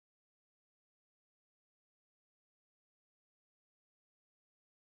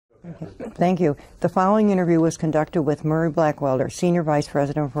Thank you. The following interview was conducted with Murray Blackwelder, Senior Vice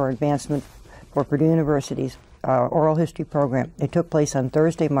President for Advancement for Purdue University's Oral History Program. It took place on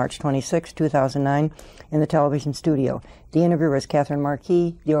Thursday, March 26, 2009, in the television studio. The interviewer is Katherine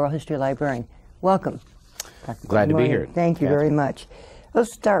Markee, the Oral History Librarian. Welcome. Glad to be here. Thank you very much.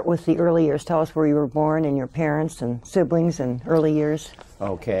 Let's start with the early years. Tell us where you were born and your parents and siblings and early years.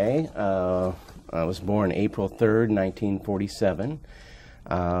 Okay. I was born April 3rd, 1947.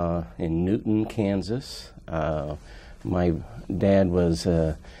 In Newton, Kansas. My dad was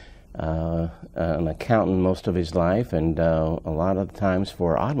an accountant most of his life, and a lot of times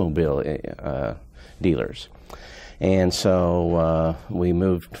for automobile dealers. And so we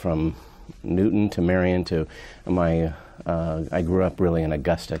moved from Newton to Marion to I grew up really in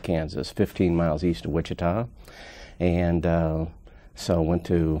Augusta, Kansas, 15 miles east of Wichita, and so went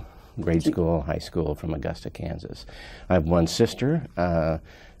to grade school, high school from Augusta, Kansas. I have one sister.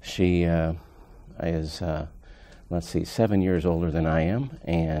 She is, let's see, 7 years older than I am,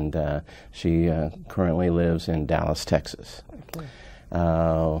 and she currently lives in Dallas, Texas. Okay.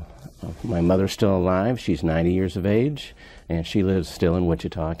 My mother's still alive. She's 90 years of age, and she lives still in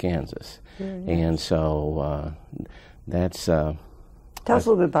Wichita, Kansas. Nice. And so that's... Tell us a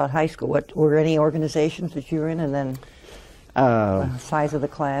little bit about high school. What were any organizations that you were in, and then size of the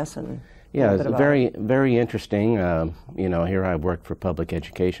class and yeah, it's very, very interesting. You know, here I've worked for public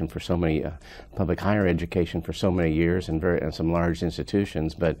education for so many, public higher education for so many years, and some large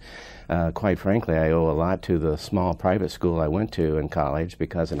institutions. But quite frankly, I owe a lot to the small private school I went to in college,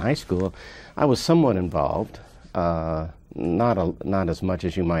 because in high school I was somewhat involved, not as much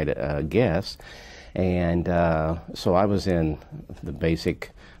as you might guess, and so I was in the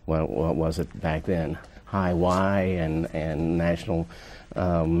basic, what was it back then? High Y and national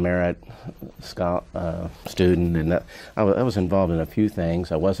merit student, and I was involved in a few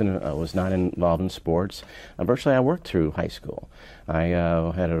things. I was not involved in sports. Virtually, I worked through high school. I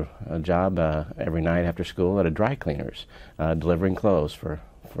had a job every night after school at a dry cleaners, delivering clothes for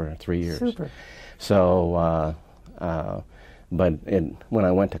 3 years. Super. So, but when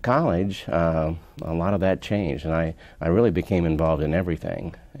I went to college, a lot of that changed, and I really became involved in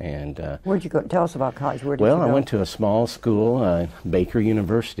everything. And where'd you go? Tell us about college. Where did you go? Well, I went to a small school, Baker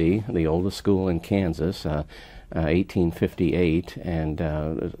University, the oldest school in Kansas, 1858, and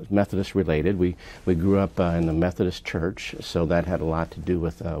Methodist related. We grew up in the Methodist Church, so that had a lot to do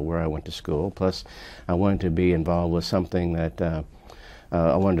with where I went to school. Plus, I wanted to be involved with something that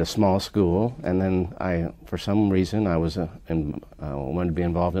I wanted a small school, and then for some reason, I wanted to be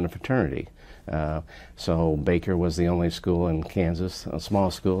involved in a fraternity. So Baker was the only school in Kansas, a small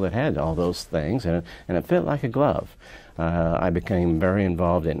school, that had all those things, and it fit like a glove. I became very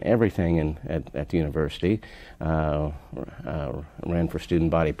involved in everything at the university. Ran for student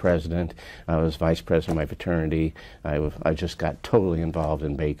body president. I was vice president of my fraternity. I just got totally involved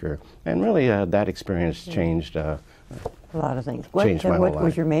in Baker, and really that experience changed. A lot of things. What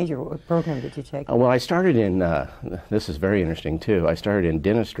was your major? What program did you take? Well, I started in, this is very interesting too, I started in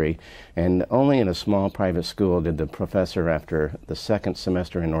dentistry, and only in a small private school did the professor, after the second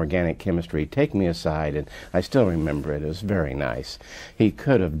semester in organic chemistry, take me aside, and I still remember it. It was very nice. He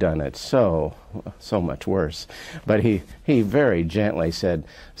could have done it so much worse, but he very gently said,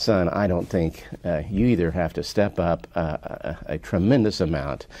 "Son, I don't think you either have to step up a tremendous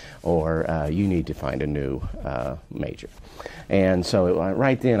amount, or you need to find a new major." And so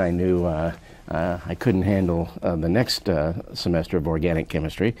right then I knew I couldn't handle the next semester of organic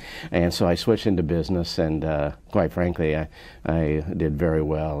chemistry, and so I switched into business, and quite frankly I did very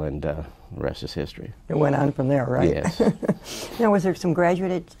well, and the rest is history. It went on from there, right? Yes. Now, was there some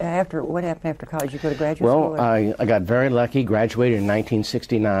graduate what happened after college? You go to graduate school? Well, I got very lucky, graduated in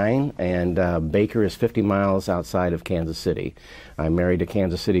 1969, and Baker is 50 miles outside of Kansas City. I married a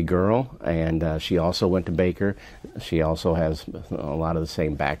Kansas City girl, and she also went to Baker. She also has a lot of the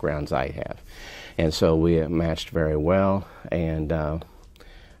same backgrounds I have. And so we matched very well, and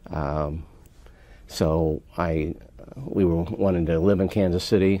so we were wanting to live in Kansas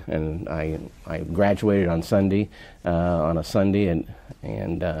City, and I graduated on Sunday, on a Sunday,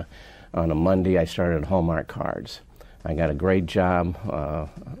 and on a Monday I started Hallmark Cards. I got a great job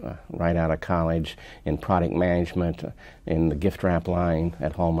right out of college in product management in the gift wrap line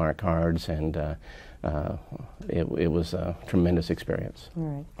at Hallmark Cards, and it was a tremendous experience. All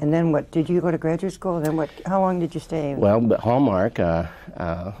right. And then what? Did you go to graduate school? Then what? How long did you stay? Well, but Hallmark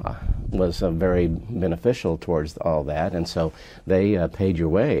was very beneficial towards all that, and so they paid your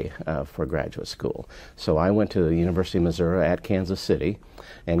way for graduate school. So I went to the University of Missouri at Kansas City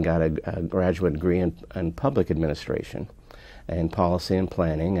and got a graduate degree in public administration. in policy and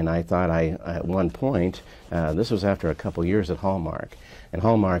planning, and I thought at one point, this was after a couple years at Hallmark, and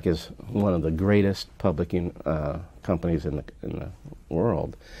Hallmark is one of the greatest public companies in the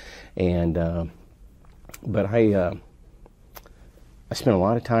world, and but I spent a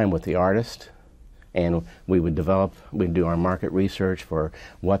lot of time with the artist, and we'd do our market research for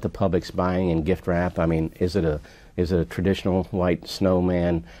what the public's buying in gift wrap. I mean, is it a traditional white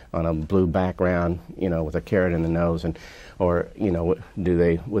snowman on a blue background, you know, with a carrot in the nose, or you know,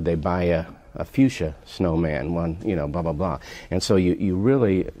 would they buy a fuchsia snowman, one, you know, blah blah blah. And so you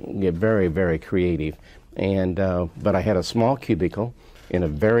really get very, very creative. And but I had a small cubicle in a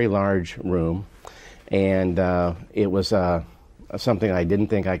very large room, and it was something I didn't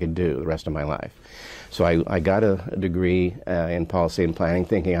think I could do the rest of my life. So I got a degree in policy and planning,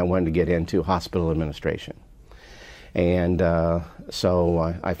 thinking I wanted to get into hospital administration. And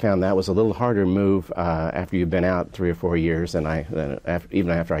so I found that was a little harder move after you've been out 3 or 4 years than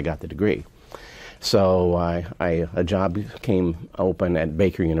even after I got the degree. So a job came open at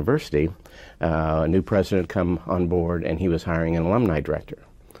Baker University. A new president come on board, and he was hiring an alumni director.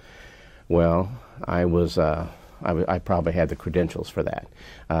 Well, I probably had the credentials for that.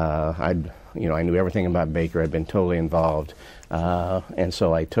 I knew everything about Baker. I'd been totally involved, and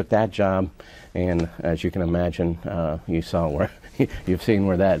so I took that job. And as you can imagine, you've seen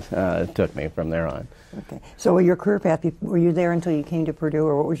where that took me from there on. Okay. So your career path, were you there until you came to Purdue,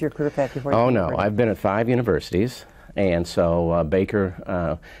 or what was your career path before you came to Purdue? I've been at 5 universities. And so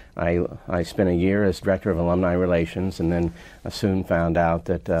Baker, I spent a year as director of alumni relations, and then I soon found out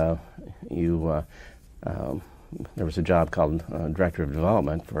that there was a job called director of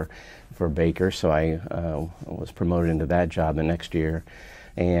development for Baker. So I was promoted into that job the next year,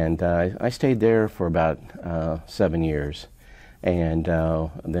 and I stayed there for about 7 years, and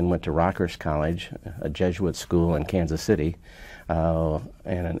then went to Rockhurst College, a Jesuit school in Kansas City, and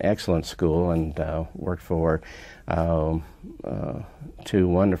an excellent school, and worked for 2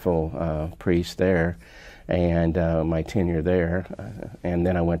 wonderful priests there, and my tenure there. And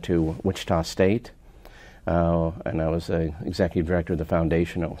then I went to Wichita State, and I was the executive director of the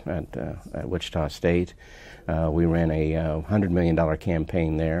foundation at Wichita State. We ran a $100 million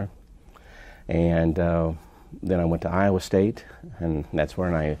campaign there, and then I went to Iowa State, and that's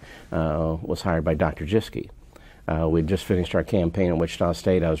where I was hired by Dr. Jischke. We'd just finished our campaign at Wichita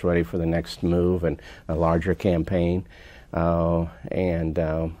State. I was ready for the next move and a larger campaign, so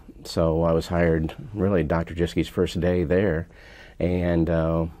I was hired really Dr. Jischke's first day there, and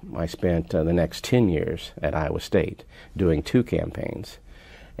I spent the next 10 years at Iowa State doing 2 campaigns,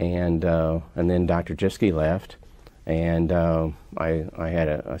 and then Dr. Jischke left, and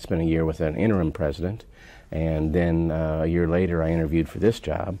I spent a year with an interim president, and then a year later I interviewed for this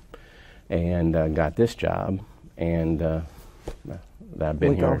job, and got this job, and I've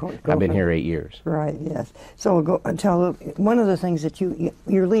been here 8 years. Right. Yes. So we'll go tell one of the things that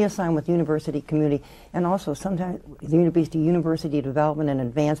you're liaison with university community, and also sometimes the university development and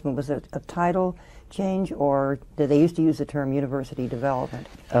advancement. Was it a title change, or did they used to use the term university development?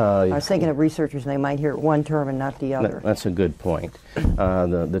 I was thinking of researchers, and they might hear one term and not the other. That's a good point.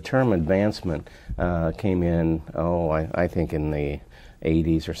 The term advancement came in, I think in the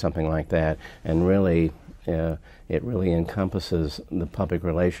 80s or something like that, and really it really encompasses the public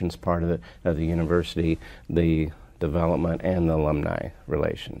relations part of the university, the development, and the alumni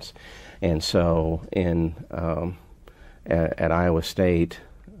relations. And so at Iowa State,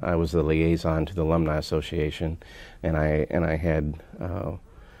 I was the liaison to the Alumni Association, and I had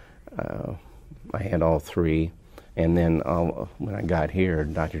all 3. And then when I got here,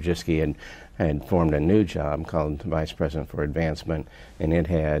 Dr. Jischke had formed a new job called Vice President for Advancement, and it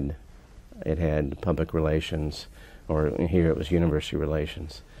had public relations, or here it was university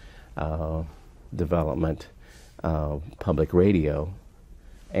relations, development, public radio,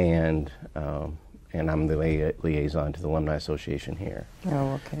 and I'm the liaison to the Alumni Association here.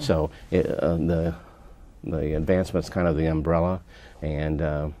 Oh, okay. So the advancement's kind of the umbrella, and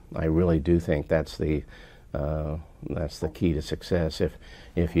I really do think that's the key to success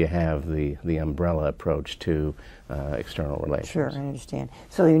if you have the umbrella approach to external relations. Sure, I understand.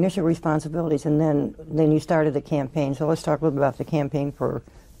 So the initial responsibilities, and then you started the campaign. So let's talk a little bit about the campaign for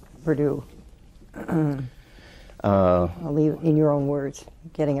Purdue. I'll leave in your own words,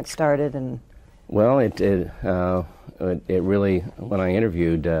 getting it started. And well, it really, when I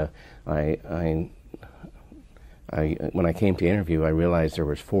interviewed, when I came to interview, I realized there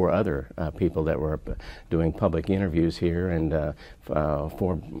was 4 other people that were doing public interviews here, and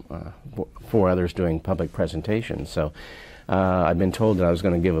 4 others doing public presentations. So I'd been told that I was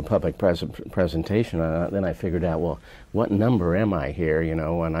going to give a public presentation. Then I figured out, well, what number am I here, you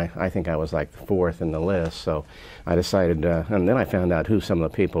know, and I think I was like the fourth in the list. So I decided, and then I found out who some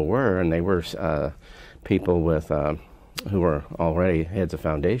of the people were, and they were people with who were already heads of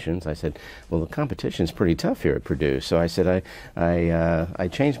foundations. I said, well, the competition's pretty tough here at Purdue. So I said, I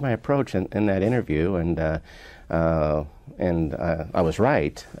changed my approach in that interview, and I was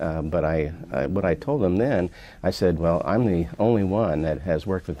right, but what I told them then, I said, well, I'm the only one that has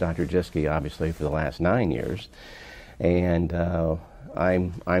worked with Dr. Jischke, obviously, for the last 9 years, and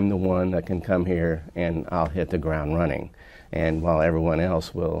I'm the one that can come here and I'll hit the ground running, and while everyone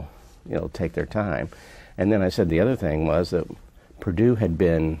else will, you know, take their time. And then I said the other thing was that Purdue had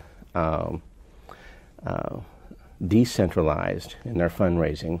been decentralized in their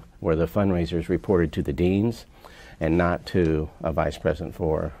fundraising, where the fundraisers reported to the deans and not to a vice president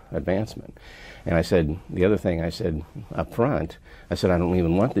for advancement. And I said, the other thing I said up front, I said, I don't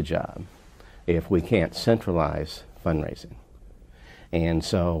even want the job if we can't centralize fundraising. And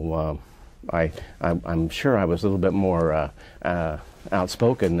so I'm sure I was a little bit more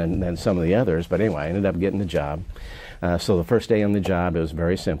outspoken than some of the others, but anyway, I ended up getting the job. So the first day on the job, it was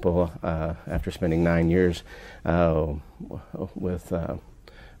very simple. After spending 9 years with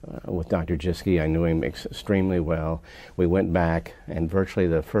Dr. Jischke, I knew him extremely well. We went back, and virtually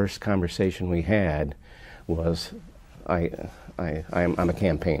the first conversation we had was, I'm a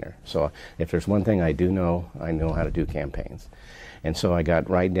campaigner. So if there's one thing I do know, I know how to do campaigns. And so I got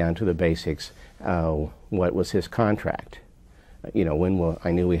right down to the basics. What was his contract? You know, I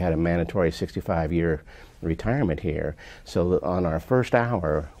knew we had a mandatory 65-year retirement here. So on our first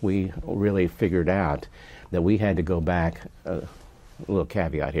hour, we really figured out that we had to go back. A little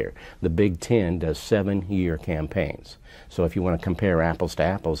caveat here. The Big Ten does 7-year campaigns. So if you want to compare apples to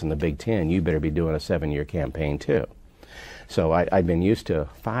apples in the Big Ten, you better be doing a 7-year campaign too. So I'd been used to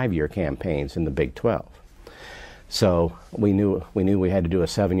 5-year campaigns in the Big 12. So we knew we had to do a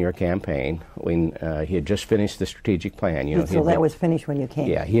 7-year campaign. He had just finished the strategic plan. You know, so that was finished when you came?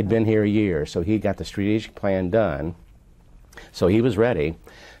 Yeah, he had been here a year, so he got the strategic plan done. So he was ready.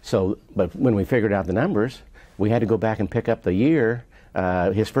 So, but when we figured out the numbers, we had to go back and pick up the year,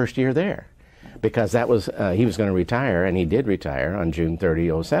 his first year there, because that was he was going to retire, and he did retire on June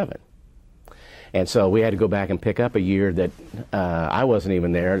 30, 07. And so we had to go back and pick up a year that I wasn't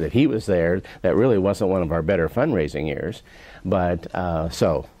even there, that he was there, that really wasn't one of our better fundraising years. But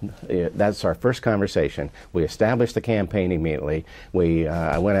so that's our first conversation. We established the campaign immediately.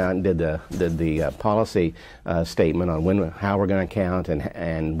 I went out and did the policy statement on how we're going to count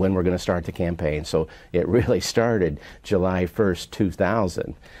and when we're going to start the campaign. So it really started July 1st,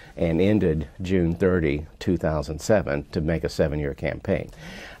 2000 and ended June 30, 2007 to make a 7-year campaign.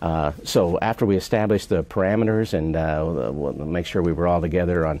 So after we established the parameters and we'll make sure we were all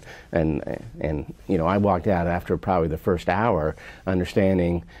together on, and you know, I walked out after probably the first hour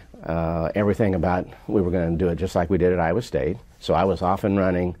understanding everything about, we were going to do it just like we did at Iowa State. So I was off and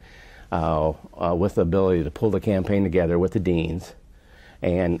running with the ability to pull the campaign together with the deans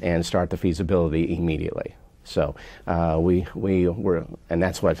and start the feasibility immediately. So we were, and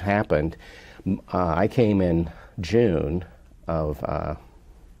that's what happened. I came in June of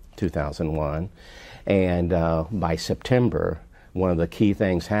 2001, and by September, one of the key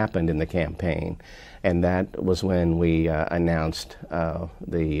things happened in the campaign, and that was when we announced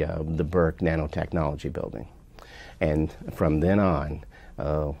the Burke Nanotechnology Building. And from then on,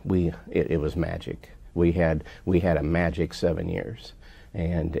 it was magic. We had a magic 7 years.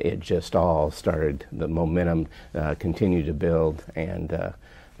 And it just all started, the momentum continued to build, and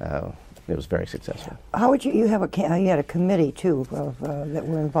it was very successful. How would you had a committee too that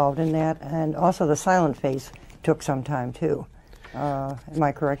were involved in that, and also the silent phase took some time too. Am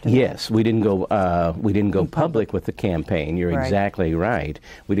I correct in Yes, that? We didn't go public with the campaign. You're right. Exactly right.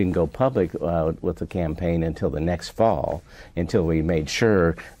 We didn't go public with the campaign until the next fall, until we made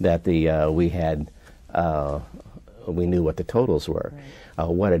sure that we knew what the totals were. Right.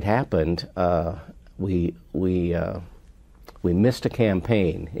 What had happened, we missed a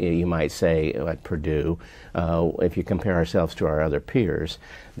campaign, you might say, at Purdue, if you compare ourselves to our other peers,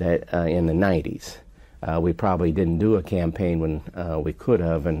 that in the 90s. We probably didn't do a campaign when we could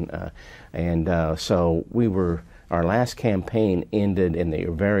have, and so our last campaign ended in the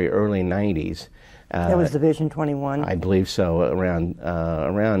very early 90s. That was Division 21? I believe so, around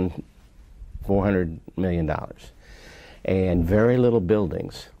 $400 million. And very little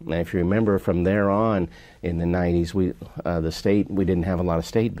buildings. And if you remember, from there on in the 90s, we didn't have a lot of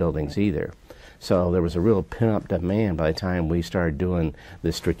state buildings either. So there was a real pent-up demand by the time we started doing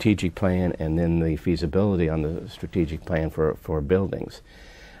the strategic plan and then the feasibility on the strategic plan for buildings.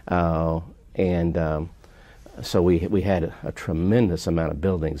 So we had a tremendous amount of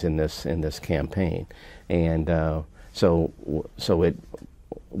buildings in this campaign, and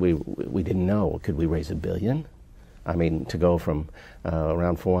we didn't know, could we raise $1 billion? I mean, to go from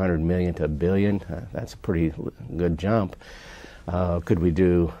around 400 million to $1 billion, that's a pretty good jump. Could we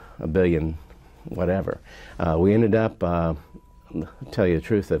do $1 billion, whatever? We ended up, tell you the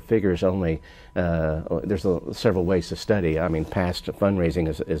truth, the figures only, there's several ways to study. I mean, past fundraising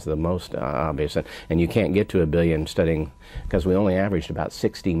is the most obvious, and you can't get to $1 billion studying, because we only averaged about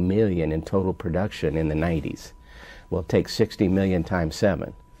 60 million in total production in the 90s. Well, take 60 million times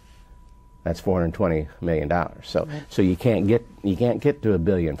 7. That's $420 million. So, right. So you can't get to $1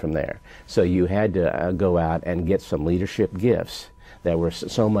 billion from there. So you had to go out and get some leadership gifts that were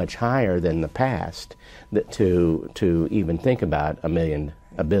so much higher than the past that to even think about $1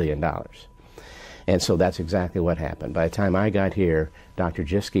 billion. And so that's exactly what happened. By the time I got here, Dr.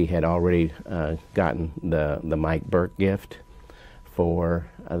 Jiske had already gotten the Mike Burke gift for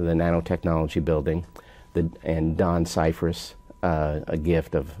the nanotechnology building, and Don Cyphers a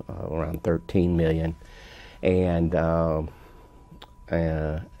gift of around 13 million, and the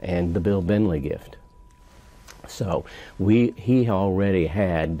Bill Bentley gift. So he already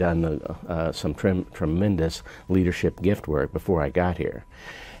had done some tremendous leadership gift work before I got here,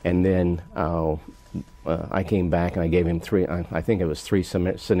 and then I came back and I gave him I think it was three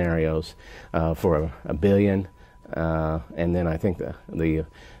scenarios for $1 billion, and then I think the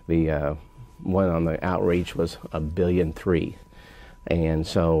one on the outreach was $1.3 billion. And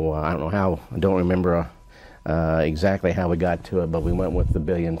so I don't remember exactly how we got to it, but we went with the $1.3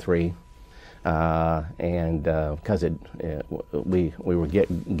 billion, and because we were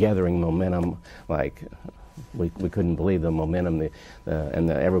gathering momentum, like we couldn't believe the momentum,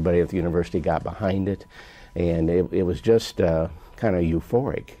 everybody at the university got behind it, and it was just kind of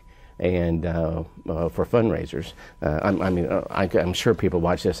euphoric. And for fundraisers, I'm sure people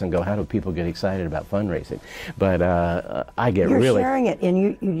watch this and go, "How do people get excited about fundraising?" But I get You're really sharing it,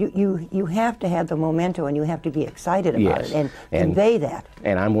 and you have to have the momentum, and you have to be excited about yes. it and convey that.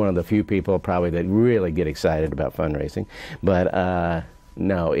 And I'm one of the few people probably that really get excited about fundraising. But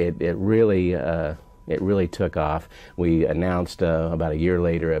no, it really took off. We announced about a year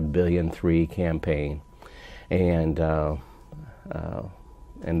later a $1.3 billion campaign, and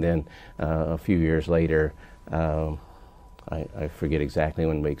then a few years later, I forget exactly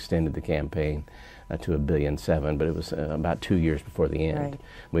when we extended the campaign to $1.7 billion, but it was about 2 years before the end.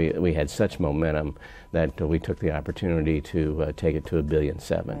 Right. We had such momentum that we took the opportunity to take it to $1.7 billion.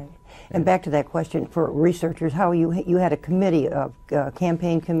 Right. And back to that question for researchers, how you had a committee, a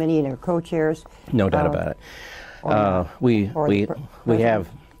campaign committee, and your co-chairs. No doubt about it. We have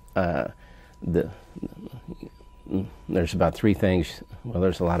there's about 3 things. Well,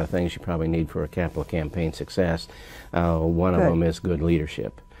 there's a lot of things you probably need for a capital campaign success. One of them is good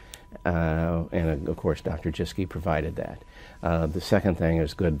leadership, and of course Dr. Jiske provided that. The second thing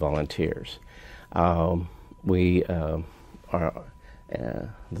is good volunteers. The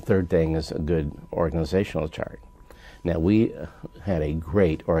third thing is a good organizational chart. Now, we had a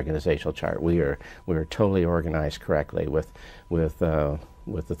great organizational chart. We were totally organized correctly with the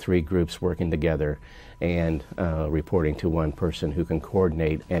 3 groups working together and reporting to one person who can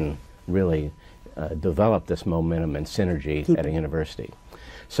coordinate and really develop this momentum and synergy at a university.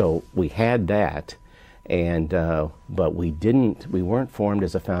 So we had that, and but we weren't formed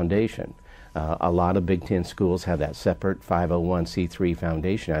as a foundation. A lot of Big Ten schools have that separate 501c3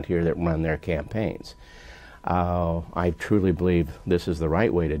 foundation out here that run their campaigns. I truly believe this is the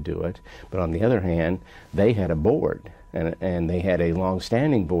right way to do it, but on the other hand, they had a board, and they had a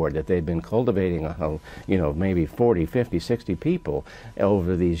long-standing board that they'd been cultivating, maybe 40, 50, 60 people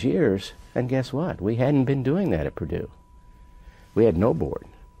over these years, and guess what? We hadn't been doing that at Purdue. We had no board.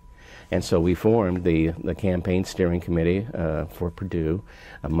 And so we formed the campaign steering committee for Purdue.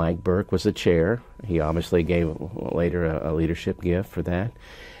 Mike Burke was the chair. He obviously gave later a leadership gift for that.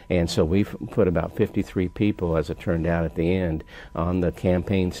 And so we've put about 53 people, as it turned out at the end, on the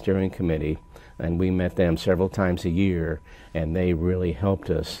campaign steering committee. And we met them several times a year, and they really helped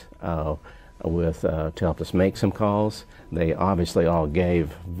us to help us make some calls. They obviously all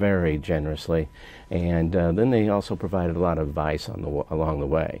gave very generously, and then they also provided a lot of advice along the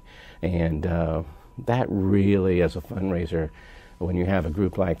way. And that really, as a fundraiser, when you have a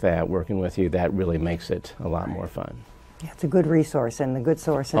group like that working with you, that really makes it a lot more fun. Yeah, it's a good resource and a good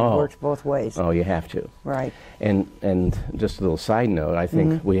source, and it works both ways. Oh, you have to. Right. And just a little side note, I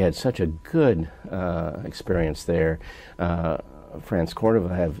think we had such a good experience there. France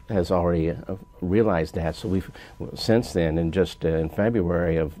Cordova has already realized that, so we've since then, and just in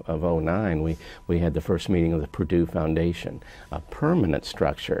February of '09, we had the first meeting of the Purdue Foundation, a permanent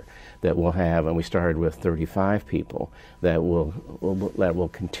structure that we'll have, and we started with 35 people that will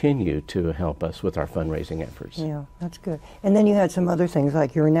continue to help us with our fundraising efforts. Yeah, that's good. And then you had some other things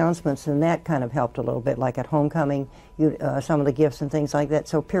like your announcements, and that kind of helped a little bit, like at homecoming, some of the gifts and things like that.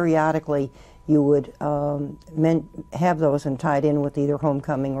 So periodically, you would have those and tied in with either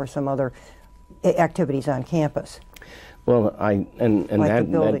homecoming or some other activities on campus. Well, Like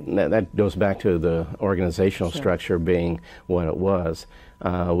that goes back to the organizational structure being what it was,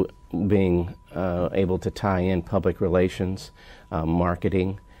 being able to tie in public relations,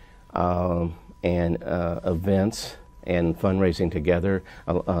 marketing, and events and fundraising together,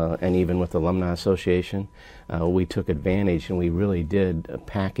 and even with the Alumni Association, we took advantage, and we really did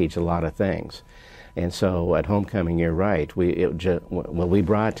package a lot of things. And so at homecoming, you're right. We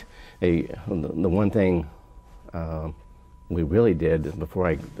brought the one thing we really did, before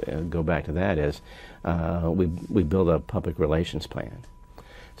I go back to that, is we built a public relations plan.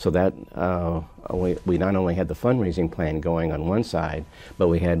 So that we not only had the fundraising plan going on one side, but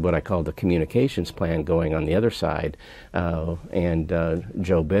we had what I call the communications plan going on the other side. And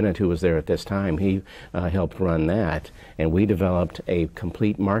Joe Bennett, who was there at this time, he helped run that. And we developed a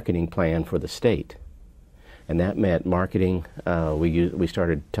complete marketing plan for the state. And that meant marketing. We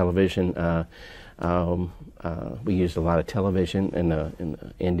started television. We used a lot of television in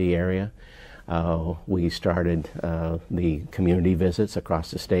the Indy area. We started the community visits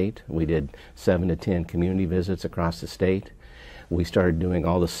across the state. We did 7 to 10 community visits across the state. We started doing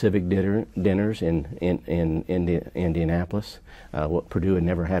all the civic dinners in Indianapolis. Purdue had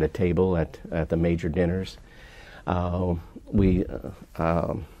never had a table at the major dinners. We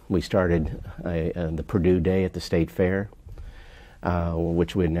started the Purdue Day at the State Fair,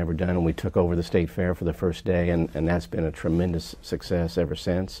 which we had never done, and we took over the State Fair for the first day, and that's been a tremendous success ever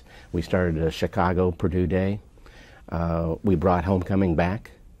since. We started a Chicago Purdue Day. We brought homecoming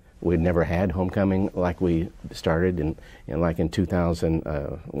back. We'd never had homecoming like we started in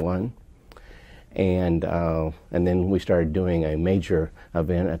 2001. And then we started doing a major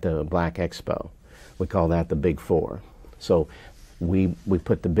event at the Black Expo. We call that the Big Four. So we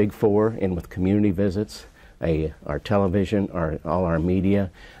put the Big Four in with community visits, our television, all our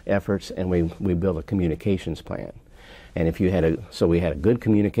media efforts, and we built a communications plan. And if you had so we had a good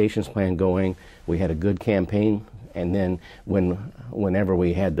communications plan going, we had a good campaign, and then whenever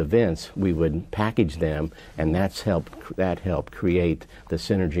we had the events, we would package them, and that helped create the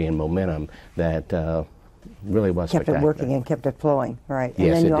synergy and momentum that really was kept spectacular. It working and kept it flowing, right?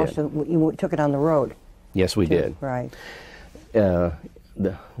 Yes, and then it did. You took it on the road. Yes, we did. Right. Then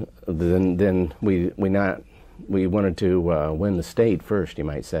we wanted to win the state first, you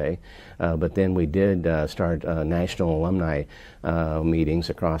might say, but then we did start national alumni meetings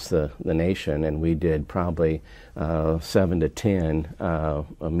across the nation, and we did probably 7 to 10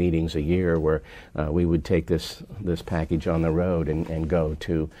 meetings a year where we would take this package on the road and go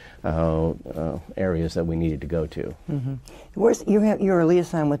to areas that we needed to go to. Mm-hmm. You're a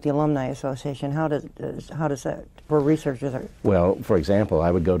liaison with the Alumni Association. How does that, for researchers? Well, for example, I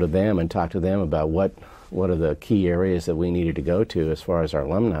would go to them and talk to them about what are the key areas that we needed to go to as far as our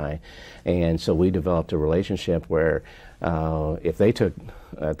alumni. And so we developed a relationship where if they took,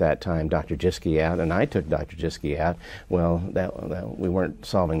 at that time, Dr. Jiske out, and I took Dr. Jiske out, well, that we weren't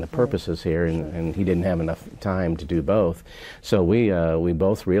solving the purposes here, and he didn't have enough time to do both. So we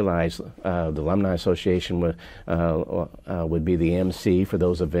both realized the Alumni Association would be the MC for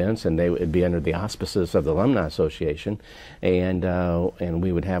those events, and they would be under the auspices of the Alumni Association, and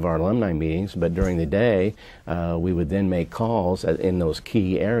we would have our alumni meetings, but during the day, we would then make calls in those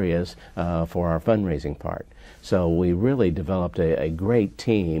key areas for our fundraising part. So we really developed a great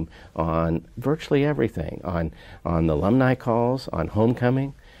team on virtually everything, on the alumni calls, on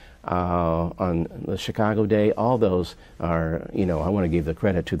homecoming, on the Chicago Day. All those are, I want to give the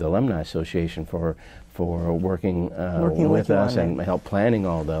credit to the Alumni Association for working with us and help planning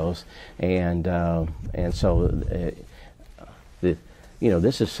all those. And so,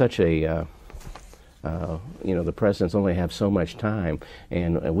 this is such a the presidents only have so much time,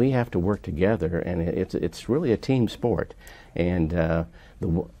 and we have to work together, and it's really a team sport. And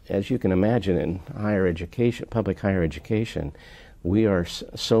as you can imagine, in higher education, public higher education,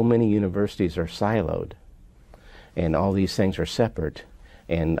 so many universities are siloed, and all these things are separate.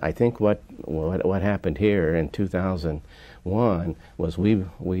 And I think what happened here in 2001 was we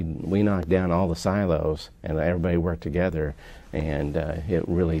knocked down all the silos, and everybody worked together, and it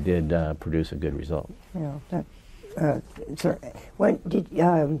really did produce a good result. Yeah. So what did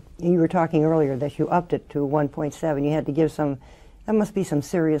you were talking earlier that you upped it to 1.7? You had to give some. That must be some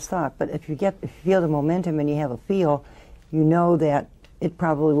serious thought. But if you feel the momentum and you have a feel, you know that it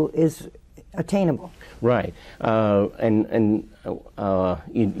probably is attainable. Right, and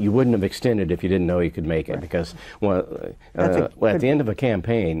you wouldn't have extended if you didn't know you could make it, because at the end of a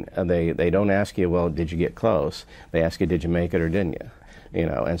campaign, they don't ask you, well, did you get close? They ask you, did you make it or didn't you? You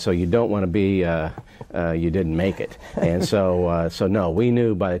know, and so you don't want to be you didn't make it, and so no, we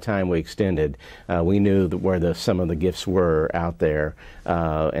knew by the time we extended, we knew where some of the gifts were out there,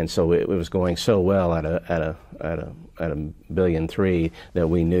 and so it was going so well at a $1.3 billion that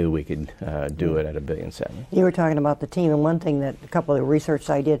we knew we could do it at $1.7 billion. You were talking about the team, and one thing that a couple of the research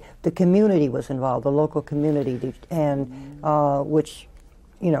I did, the community was involved, the local community, and which,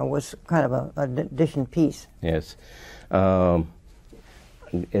 you know, was kind of an addition piece. Yes.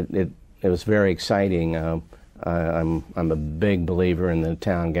 It was very exciting. I'm a big believer in the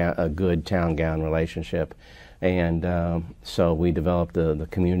a good town-gown relationship, and so we developed the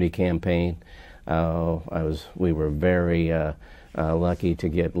community campaign. We were very lucky to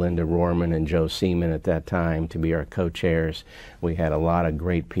get Linda Rohrman and Joe Seaman at that time to be our co-chairs. We had a lot of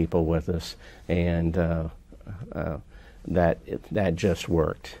great people with us, and that just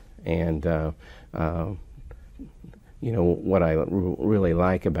worked. And you know, what I really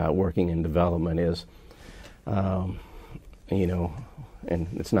like about working in development is, you know, and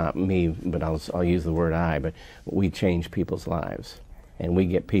it's not me, but I'll use the word I, but we change people's lives. And we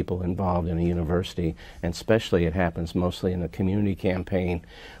get people involved in a university, and especially it happens mostly in a community campaign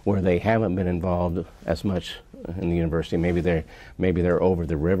where they haven't been involved as much in the university. Maybe they're over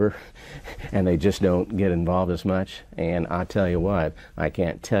the river and they just don't get involved as much. And I tell you what, I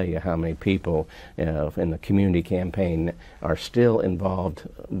can't tell you how many people in the community campaign are still involved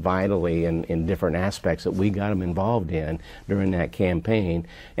vitally in different aspects that we got them involved in during that campaign,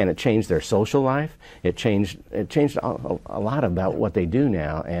 and it changed their social life. It changed a lot about what they do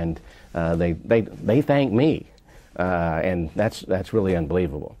now, and they thank me, and that's really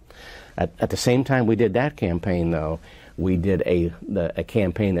unbelievable. At the same time we did that campaign, though, we did a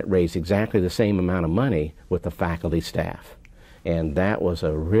campaign that raised exactly the same amount of money with the faculty staff, and that was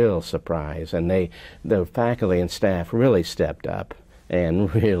a real surprise. And the faculty and staff really stepped up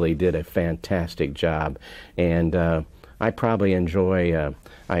and really did a fantastic job. And I probably enjoy.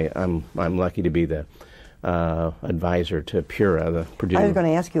 I'm lucky to be the advisor to PURA, the Purdue. I was going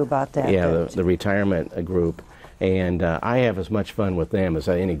to ask you about that. Yeah, the retirement group. And I have as much fun with them as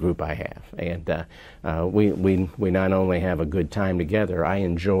any group I have. And we not only have a good time together, I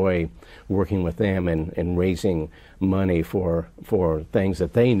enjoy working with them and raising money for things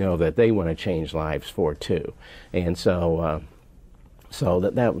that they know that they want to change lives for too. And so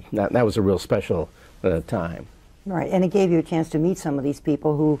that was a real special time. Right, and it gave you a chance to meet some of these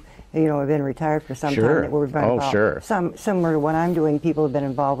people who, you know, have been retired for some Sure. time that were involved. Oh, sure. Some similar to what I'm doing, people have been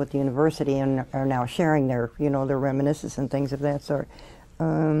involved with the university and are now sharing their, you know, their reminiscences and things of that sort.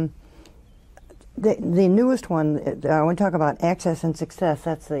 The newest one, I want to talk about Access and Success.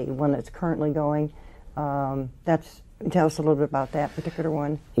 That's the one that's currently going. Tell us a little bit about that particular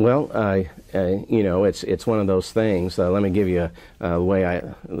one. Well, you know, it's one of those things. Let me give you the way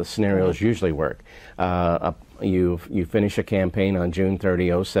the scenarios usually work. You finish a campaign on June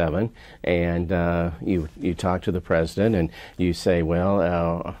 30, 07, and you talk to the president and you say,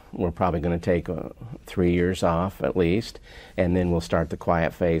 well, we're probably going to take 3 years off at least, and then we'll start the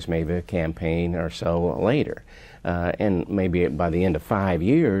quiet phase, maybe a campaign or so later. And maybe by the end of 5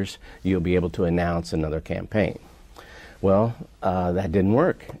 years, you'll be able to announce another campaign. Well, that didn't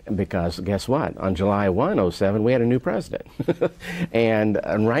work, because guess what? On July 1, 07, we had a new president. and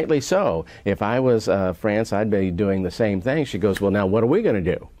rightly so. If I was France, I'd be doing the same thing. She goes, well, now what are we going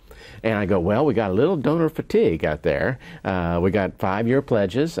to do? And I go, well, we got a little donor fatigue out there. We got 5-year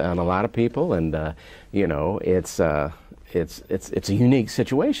pledges on a lot of people, and you know, it's a unique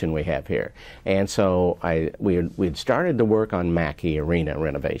situation we have here. And so we'd started to work on Markee Arena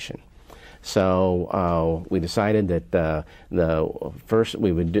renovation. So we decided that the first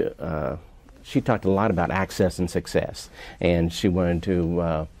we would do. She talked a lot about access and success, and she wanted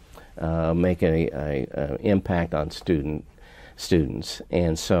to make an impact on students.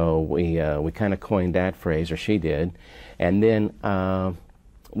 And so we kind of coined that phrase, or she did, and then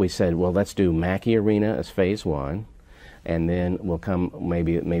we said, well, let's do Markee Arena as phase 1. And then we'll come.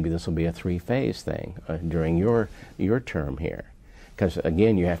 Maybe this will be a 3-phase thing during your term here. because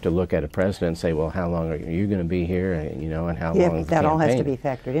again, you have to look at a president and say, well, how long are you going to be here, and how long is the that all has to campaign? be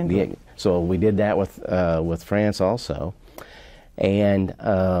factored into it. So we did that with France also, and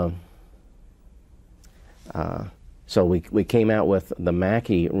so we came out with the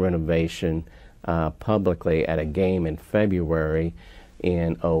Markee renovation publicly at a game in February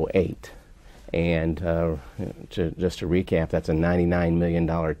in '08. And just to recap, that's a $99 million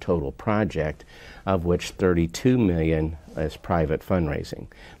total project, of which $32 million is private fundraising.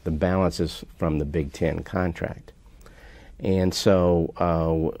 The balance is from the Big Ten contract. And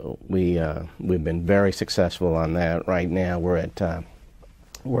so we've been very successful on that. Right now we're at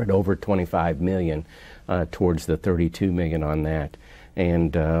over $25 million towards the $32 million on that,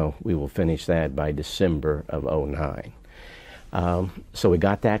 and we will finish that by December of '09. So we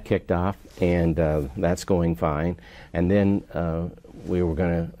got that kicked off, and that's going fine. And then we were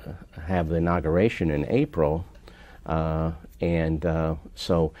going to have the inauguration in April, and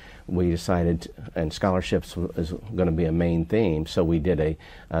so we decided, and scholarships is going to be a main theme, so we did a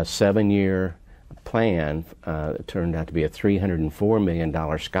 7-year plan. It turned out to be a $304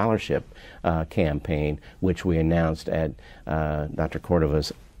 million scholarship campaign, which we announced at Dr.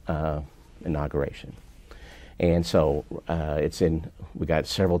 Cordova's inauguration. And so we got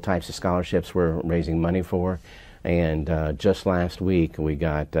several types of scholarships we're raising money for. And just last week we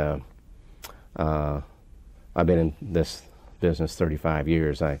got, I've been in this business 35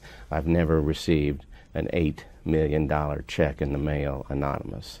 years. I've never received an $8 million check in the mail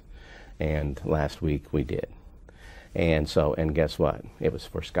anonymous. And last week we did. And guess what? It was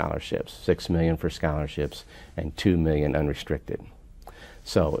for scholarships, $6 million for scholarships and $2 million unrestricted.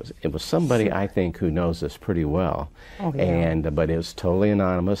 So it was somebody, I think, who knows us pretty well. Oh, yeah. But it was totally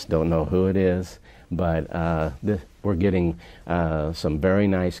anonymous, don't know who it is, but we're getting some very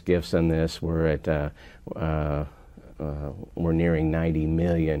nice gifts on this. We're at we're nearing $90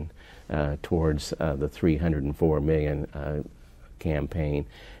 million towards the $304 million campaign,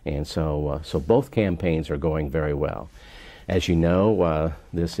 and so both campaigns are going very well. As you know,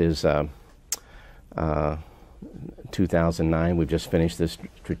 this is 2009, we've just finished this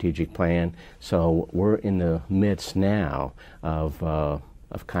strategic plan, so we're in the midst now of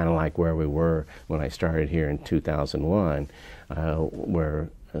kind of like where we were when I started here in 2001. We're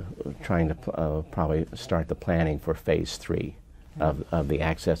trying to probably start the planning for phase 3 of the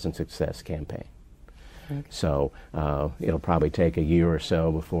Access and Success campaign. Okay. So it'll probably take a year or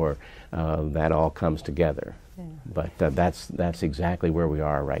so before that all comes together. Yeah. But that's exactly where we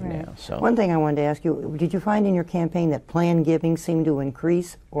are right now. So one thing I wanted to ask you: did you find in your campaign that planned giving seemed to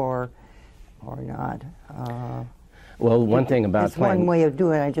increase, or not? Well, one thing about it's one way of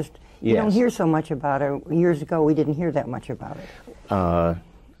doing it. You don't hear so much about it. Years ago, we didn't hear that much about it.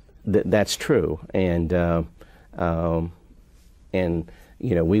 That's true, and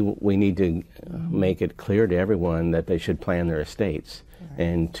we need to make it clear to everyone that they should plan their estates. Right.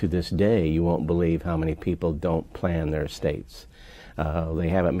 And to this day, you won't believe how many people don't plan their estates. They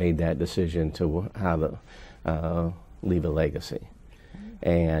haven't made that decision to how to leave a legacy.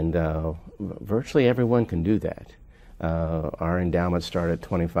 And virtually everyone can do that. Our endowments start at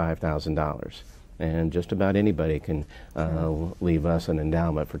 $25,000. And just about anybody can leave us an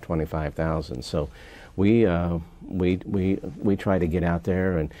endowment for $25,000. So we try to get out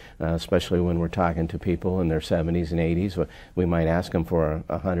there, and especially when we're talking to people in their 70s and 80s, we might ask them for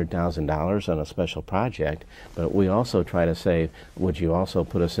 $100,000 on a special project. But we also try to say, would you also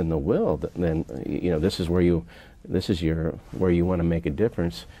put us in the will? Then this is where you want to make a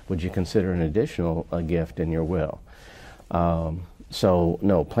difference. Would you consider an additional gift in your will? So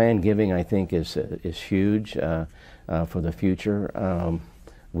no, planned giving I think is huge for the future.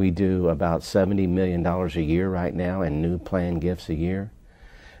 We do about $70 million a year right now in new planned gifts a year,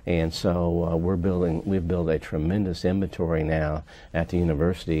 and so we've built a tremendous inventory now at the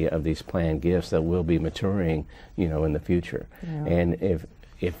university of these planned gifts that will be maturing, in the future. Yeah. And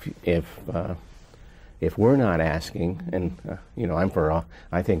if we're not asking, and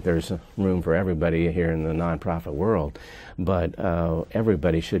I think there's room for everybody here in the nonprofit world, but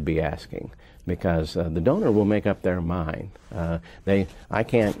everybody should be asking, because the donor will make up their mind. I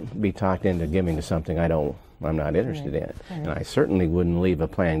can't be talked into giving to something I'm not interested in, and I certainly wouldn't leave a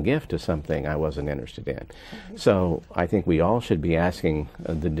planned gift to something I wasn't interested in. So I think we all should be asking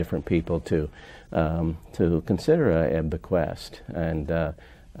the different people to consider a bequest and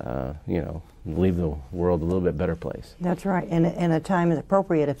leave the world a little bit better place. That's right, and a time is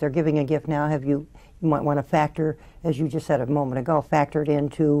appropriate. If they're giving a gift now, you might want to factor, as you just said a moment ago, factor it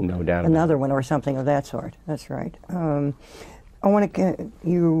into another one or something of that sort. That's right. I want to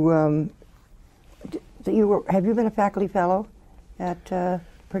have you been a faculty fellow at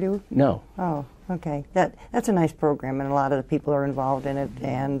Purdue? No. Oh, okay. That's a nice program, and a lot of the people are involved in it,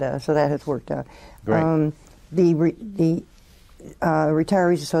 and so that has worked out. Great. The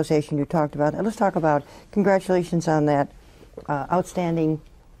Retirees Association you talked about. Let's talk about, congratulations on that outstanding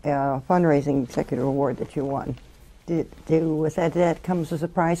fundraising executive award that you won. Did that come as a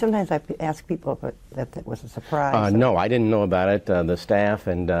surprise? Sometimes I ask people if that was a surprise. No, I didn't know about it. The staff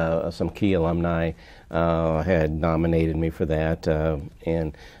and some key alumni had nominated me for that,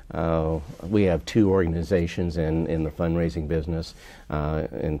 and we have two organizations in the fundraising business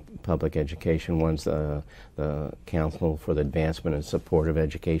in public education. One's the Council for the Advancement and Support of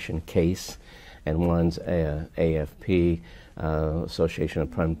Education, CASE, and one's AFP, Association of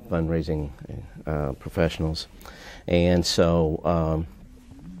Fundraising Professionals. And so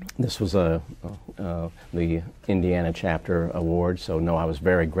this was the Indiana chapter award, so no, I was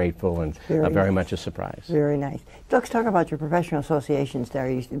very grateful and very much a surprise. Very nice. Let's talk about your professional associations there.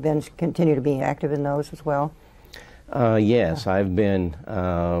 You've been continue to be active in those as well? Yes, I've been,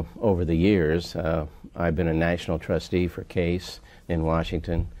 over the years, I've been a national trustee for CASE in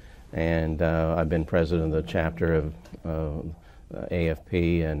Washington, and I've been president of the chapter of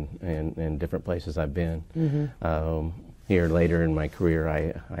AFP and different places I've been. Mm-hmm. Here later in my career,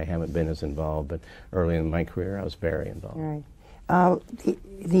 I haven't been as involved, but early in my career, I was very involved. Right.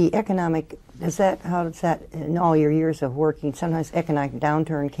 The economic, how does that, in all your years of working, sometimes economic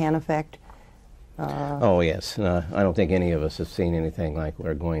downturn can affect? Oh, yes. I don't think any of us have seen anything like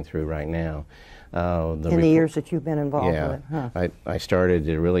we're going through right now. In the years that you've been involved with it? Huh. I started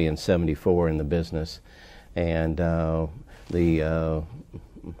really in '74 in the business, and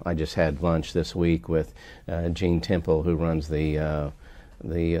I just had lunch this week with Gene Temple, who runs the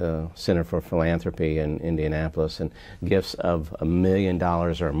Center for Philanthropy in Indianapolis, and gifts of $1 million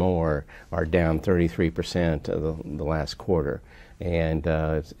or more are down 33% of the last quarter, and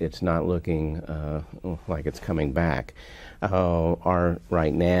it's not looking like it's coming back.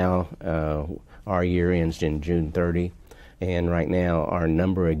 Right now, our year ends in June 30, and right now our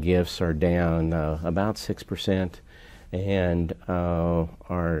number of gifts are down about 6%. And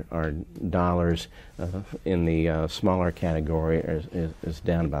our dollars in the smaller category is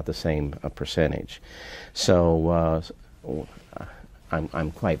down about the same percentage. So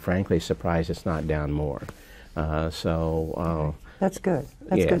I'm quite frankly surprised it's not down more. That's good.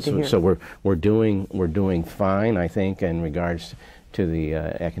 That's good to hear. So we're doing fine, I think, in regards to the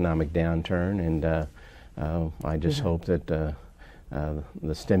economic downturn, and I just hope that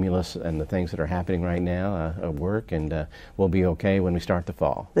the stimulus and the things that are happening right now work, and we'll be okay when we start the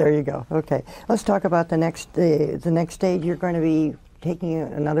fall. There you go. Okay, let's talk about the next stage. You're going to be taking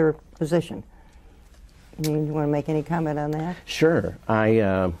another position. You want to make any comment on that? Sure.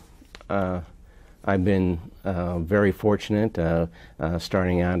 I've been very fortunate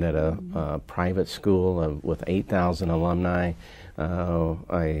starting out at a private school with 8,000 alumni.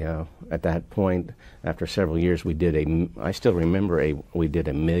 At that point, after several years, I still remember we did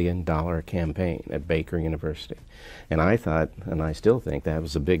 $1 million campaign at Baker University. And I thought, and I still think, that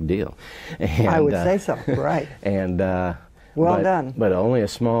was a big deal. And, I would say so, right. And well done. But only a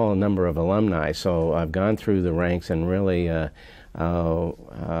small number of alumni, so I've gone through the ranks and really have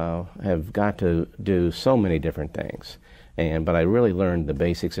got to do so many different things. But I really learned the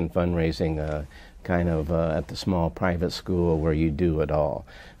basics in fundraising kind of at the small private school where you do it all.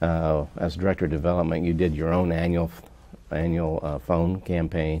 As director of development, you did your own annual phone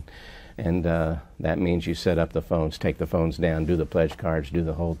campaign, and that means you set up the phones, take the phones down, do the pledge cards, do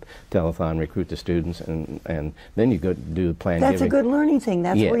the whole telethon, recruit the students, and then you go do plan giving. That's a good learning thing.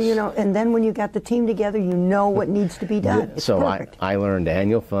 That's yes. where you know, and then when you got the team together, you know what needs to be done. It's so perfect. I learned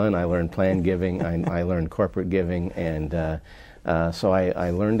annual fund, I learned plan giving, I learned corporate giving, and so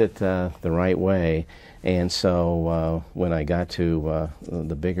I learned it the right way. And so when I got to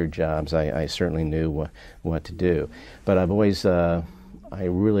the bigger jobs, I certainly knew what to do. But I've always, I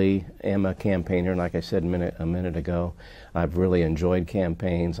really am a campaigner. Like I said a minute ago, I've really enjoyed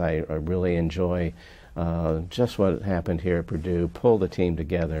campaigns. I really enjoy just what happened here at Purdue, pull the team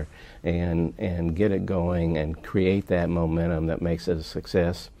together and get it going and create that momentum that makes it a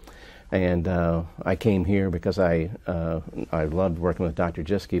success. And I came here because I loved working with Dr.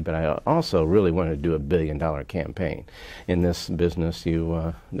 Jiske, but I also really wanted to do $1 billion campaign. In this business,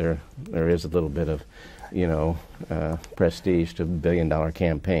 there is a little bit of, prestige to $1 billion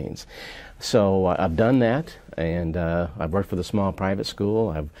campaigns. So I've done that, and I've worked for the small private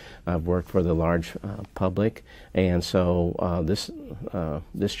school. I've worked for the large public, and so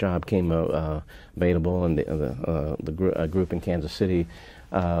this job came available, and a group in Kansas City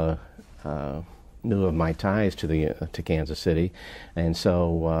knew of my ties to to Kansas City, and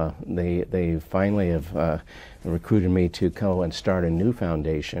so they finally have recruited me to go and start a new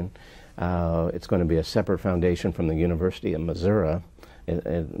foundation. It's going to be a separate foundation from the University of Missouri.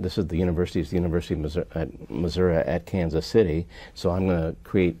 This is the University of Missouri at Kansas City. So I'm going to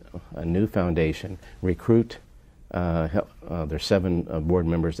create a new foundation, recruit. There's 7 board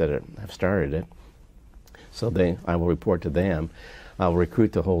members that have started it. So I will report to them. I'll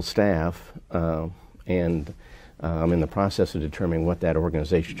recruit the whole staff, and I'm in the process of determining what that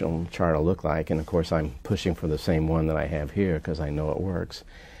organizational chart will look like. And of course, I'm pushing for the same one that I have here because I know it works.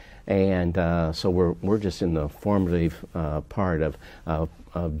 And so we're just in the formative part of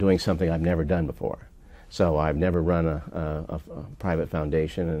doing something I've never done before. So I've never run a private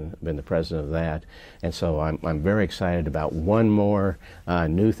foundation and been the president of that. And so I'm very excited about one more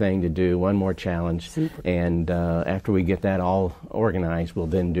new thing to do, one more challenge. Super. And after we get that all organized, we'll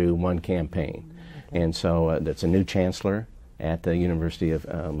then do one campaign. Okay. And so that's a new chancellor at the University of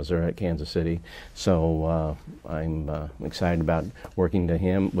Missouri at Kansas City. So I'm excited about working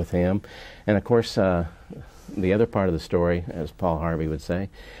with him. And of course, the other part of the story, as Paul Harvey would say,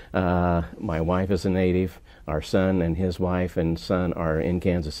 my wife is a native. Our son and his wife and son are in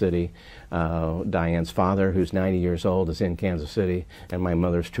Kansas City. Diane's father, who's 90 years old, is in Kansas City, and my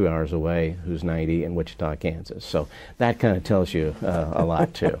mother's 2 hours away, who's 90, in Wichita, Kansas. So that kind of tells you a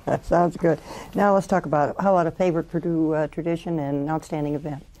lot, too. That sounds good. Now let's talk about how about a favorite Purdue tradition and outstanding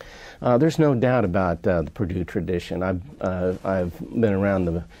event. There's no doubt about the Purdue tradition. I've been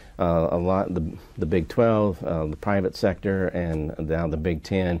around a lot, the Big 12, the private sector, and now the Big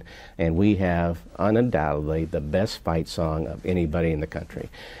 10, and we have undoubtedly the best fight song of anybody in the country.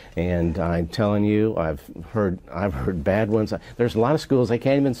 And I'm telling you, I've heard bad ones. There's a lot of schools they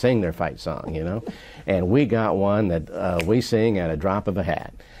can't even sing their fight song, you know, and we got one that we sing at a drop of a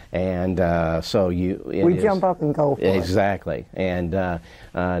hat. And so we jump up and go for it. Exactly. And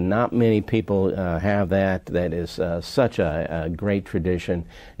not many people have that. That is such a great tradition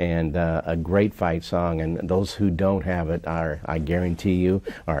and a great fight song. And those who don't have it are, I guarantee you,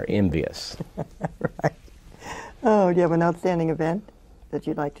 are envious. Right. Oh, do you have an outstanding event that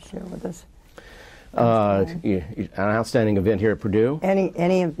you'd like to share with us? An outstanding event here at Purdue?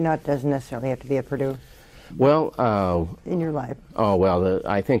 Any, not doesn't necessarily have to be at Purdue. Well, in your life. Oh well,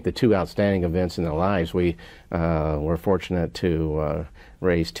 I think the 2 outstanding events in their lives. We were fortunate to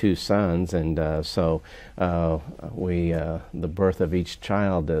raise 2 sons, and so the birth of each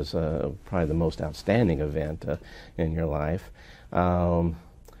child is probably the most outstanding event in your life.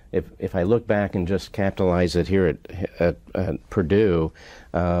 If I look back and just capitalize it here at Purdue,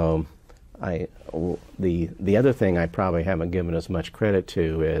 the other thing I probably haven't given as much credit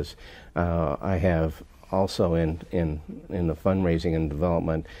to is I have. Also in the fundraising and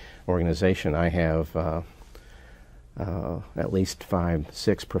development organization, I have at least 5,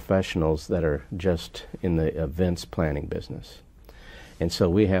 6 professionals that are just in the events planning business. And so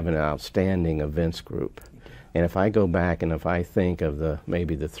we have an outstanding events group. And if I go back and if I think of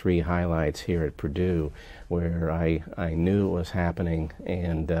maybe the 3 highlights here at Purdue where I knew it was happening,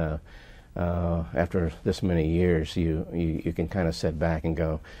 and after this many years you can kind of sit back and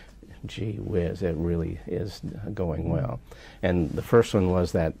go, gee whiz, it really is going well. And the first one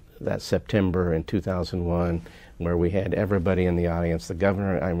was that September in 2001 where we had everybody in the audience. The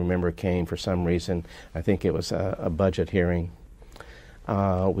governor, I remember, came for some reason. I think it was a budget hearing.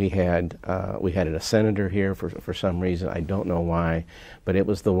 We had a senator here for some reason. I don't know why, but it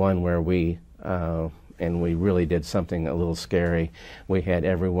was the one where we and we really did something a little scary. We had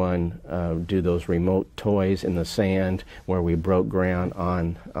everyone do those remote toys in the sand where we broke ground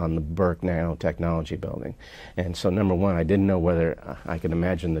on the Burke Nanotechnology building. And so number one, I didn't know whether I could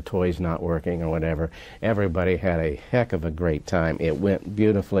imagine the toys not working or whatever. Everybody had a heck of a great time. It went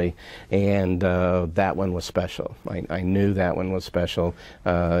beautifully, and that one was special. I knew that one was special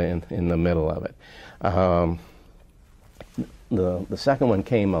in the middle of it. The second one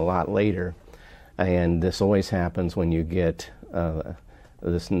came a lot later. And this always happens when you get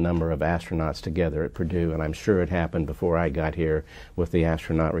this number of astronauts together at Purdue, and I'm sure it happened before I got here with the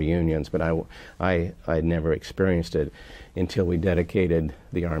astronaut reunions, but I never experienced it until we dedicated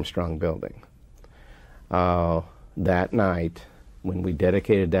the Armstrong building. That night, when we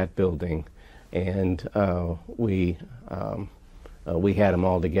dedicated that building, and we had them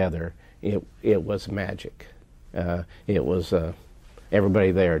all together, it was magic. It was.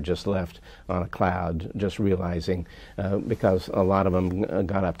 Everybody there just left on a cloud, just realizing, because a lot of them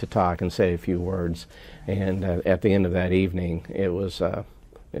got up to talk and say a few words, and at the end of that evening, it was,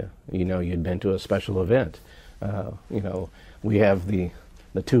 you know, you'd been to a special event. You know, we have the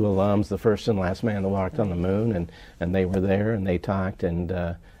the two alums, the first and last man that walked on the moon, and they were there and they talked,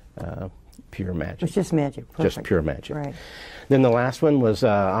 and pure magic. It's just magic. Perfect. Just pure magic. Right. Then the last one was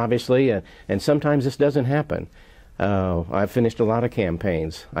obviously, and sometimes this doesn't happen. I've finished a lot of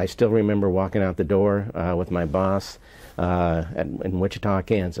campaigns. I still remember walking out the door with my boss in Wichita,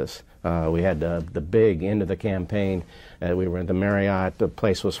 Kansas. We had the big end of the campaign. We were at the Marriott. The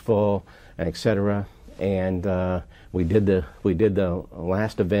place was full, etc. And we did the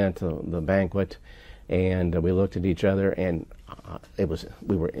last event, the banquet, and we looked at each other, and it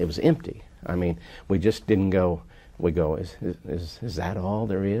was empty. I mean, we just didn't go. We go, is that all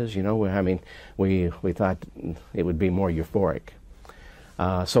there is? You know, I mean, we thought it would be more euphoric.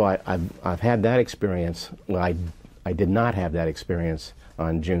 So I've had that experience. Well, I did not have that experience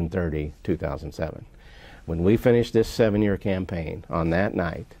on June 30, 2007. When we finished this 7-year campaign, on that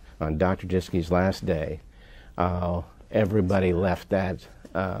night, on Dr. Jischke's last day, everybody left that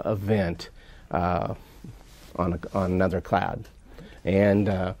event on another cloud. And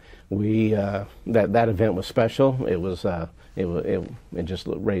that event was special. It just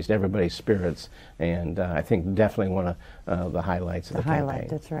raised everybody's spirits, and I think definitely one of the highlights of the campaign. Highlight,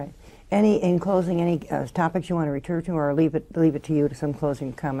 that's right. In closing, any topics you want to return to, or leave it to you to some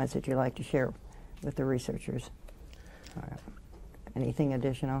closing comments that you'd like to share with the researchers? Anything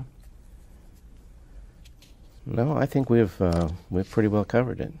additional? No, I think we've pretty well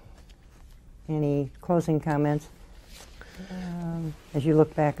covered it. Any closing comments as you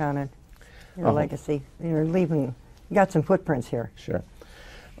look back on it, your legacy? You got some footprints here. Sure.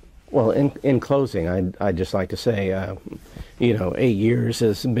 Well, in closing, I'd just like to say, you know, 8 years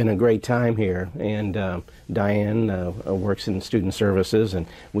has been a great time here, and Diane works in student services, and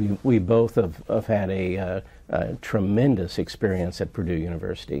we both have had a tremendous experience at Purdue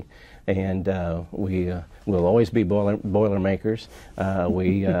University, and we will always be Boilermakers.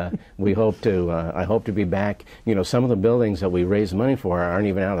 We hope to I hope to be back. You know, some of the buildings that we raised money for aren't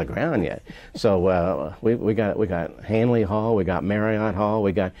even out of the ground yet. So we got Hanley Hall, we got Marriott Hall,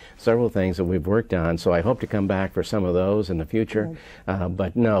 we got several things that we've worked on. So I hope to come back for some of those in the future.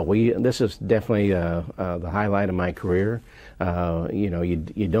 But no, this is definitely the highlight of my career. You know,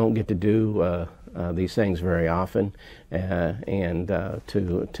 you don't get to do these things very often, and to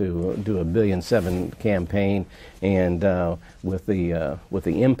do a $1.7 billion campaign, and with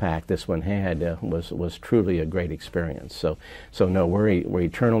the impact this one had was truly a great experience. So no, we're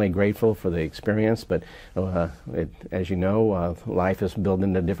eternally grateful for the experience. But as you know, life is built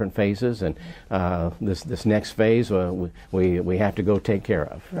into different phases, and this next phase we have to go take care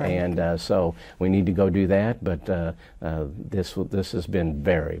of, right. And so we need to go do that. But this has been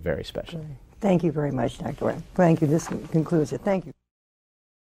very, very special. Right. Thank you very much, Dr. Webb. Thank you. This concludes it. Thank you.